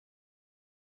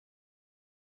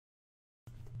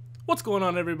What's going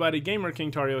on, everybody? Gamer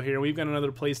King Tario here. We've got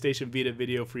another PlayStation Vita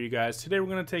video for you guys. Today we're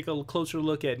going to take a closer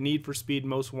look at Need for Speed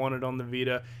Most Wanted on the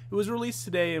Vita. It was released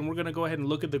today, and we're going to go ahead and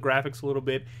look at the graphics a little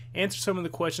bit, answer some of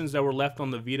the questions that were left on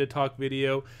the Vita Talk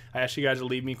video. I asked you guys to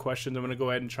leave me questions. I'm going to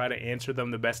go ahead and try to answer them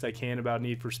the best I can about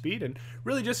Need for Speed, and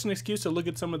really just an excuse to look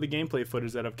at some of the gameplay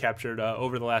footage that I've captured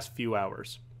over the last few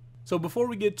hours. So before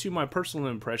we get to my personal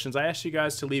impressions, I asked you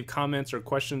guys to leave comments or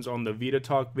questions on the Vita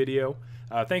Talk video.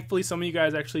 Thankfully, some of you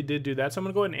guys actually did do that, so I'm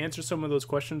going to go ahead and answer some of those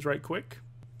questions right quick.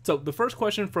 So the first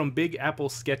question from Big Apple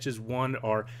Sketches 1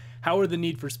 are, how are the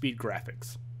Need for Speed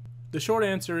graphics? The short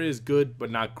answer is good,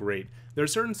 but not great. There are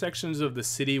certain sections of the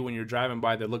city when you're driving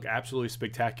by that look absolutely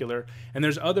spectacular, and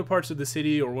there's other parts of the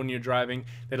city or when you're driving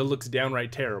that it looks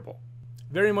downright terrible.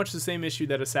 Very much the same issue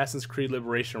that Assassin's Creed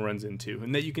Liberation runs into,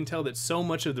 and that you can tell that so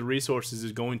much of the resources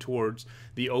is going towards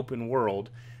the open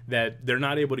world that they're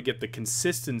not able to get the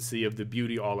consistency of the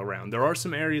beauty all around. There are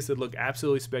some areas that look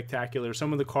absolutely spectacular.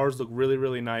 Some of the cars look really,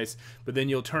 really nice, but then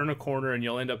you'll turn a corner and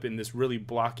you'll end up in this really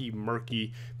blocky,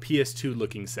 murky PS2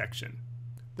 looking section.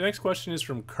 The next question is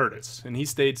from Curtis, and he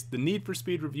states, the Need for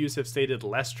Speed reviews have stated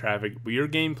less traffic, but your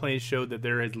gameplay showed that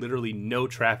there is literally no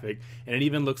traffic, and it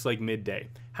even looks like midday.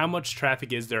 How much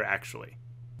traffic is there actually?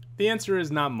 The answer is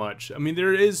not much. I mean,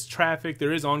 there is traffic,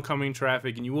 there is oncoming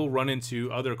traffic, and you will run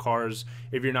into other cars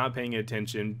if you're not paying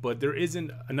attention, but there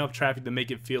isn't enough traffic to make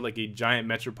it feel like a giant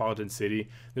metropolitan city.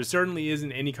 There certainly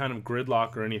isn't any kind of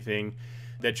gridlock or anything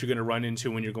that you're going to run into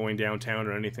when you're going downtown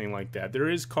or anything like that. There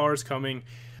is cars coming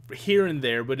here and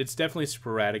there, but it's definitely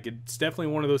sporadic. It's definitely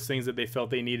one of those things that they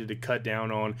felt they needed to cut down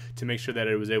on to make sure that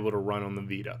it was able to run on the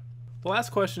Vita. The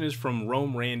last question is from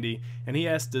Rome Randy, and he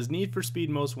asks, does Need for Speed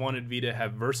Most Wanted Vita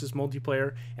have versus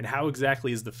multiplayer, and how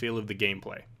exactly is the feel of the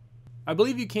gameplay? I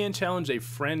believe you can challenge a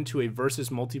friend to a versus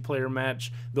multiplayer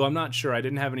match, though I'm not sure. I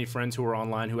didn't have any friends who were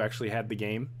online who actually had the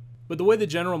game. But the way the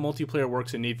general multiplayer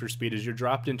works in Need for Speed is you're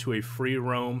dropped into a free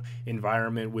roam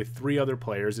environment with 3 other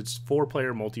players. It's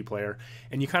 4-player multiplayer,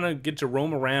 and you kind of get to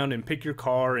roam around and pick your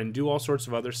car and do all sorts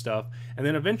of other stuff. And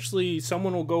then eventually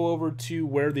someone will go over to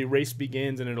where the race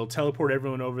begins, and it'll teleport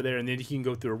everyone over there, and then you can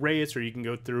go through a race, or you can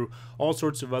go through all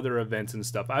sorts of other events and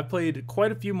stuff. I've played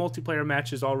quite a few multiplayer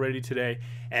matches already today,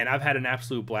 and I've had an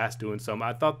absolute blast doing some.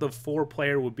 I thought the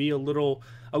 4-player would be a little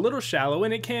shallow,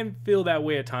 and it can feel that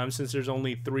way at times since there's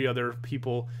only 3 other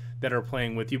people that are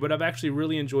playing with you, but I've actually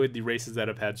really enjoyed the races that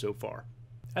I've had so far.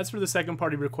 As for the second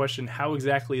part of your question, how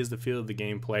exactly is the feel of the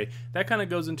gameplay, that kind of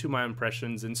goes into my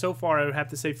impressions, and so far I would have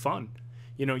to say fun.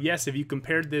 You know, yes, if you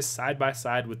compared this side by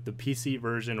side with the PC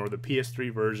version or the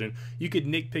PS3 version, you could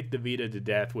nitpick the Vita to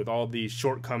death with all the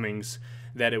shortcomings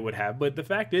that it would have, but the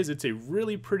fact is it's a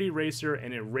really pretty racer,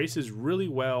 and it races really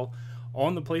well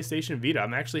on the PlayStation Vita.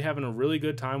 I'm actually having a really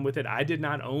good time with it. I did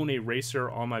not own a racer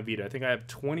on my Vita. I think I have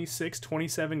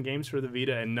 27 games for the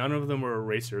Vita, and none of them were a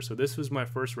racer. So this was my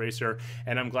first racer,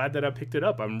 and I'm glad that I picked it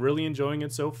up. I'm really enjoying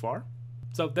it so far.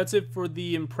 So that's it for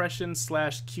the impression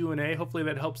 / Q&A. Hopefully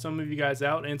that helps some of you guys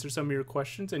out, answer some of your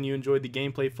questions, and you enjoyed the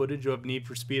gameplay footage of Need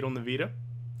for Speed on the Vita.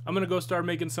 I'm going to go start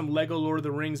making some Lego Lord of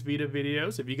the Rings Vita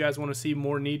videos. If you guys want to see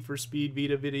more Need for Speed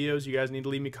Vita videos, you guys need to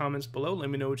leave me comments below.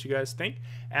 Let me know what you guys think.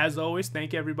 As always,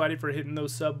 thank everybody for hitting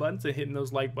those sub buttons and hitting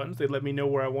those like buttons. They let me know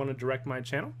where I want to direct my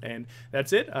channel. And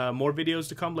that's it. More videos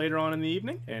to come later on in the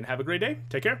evening. And have a great day.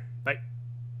 Take care. Bye.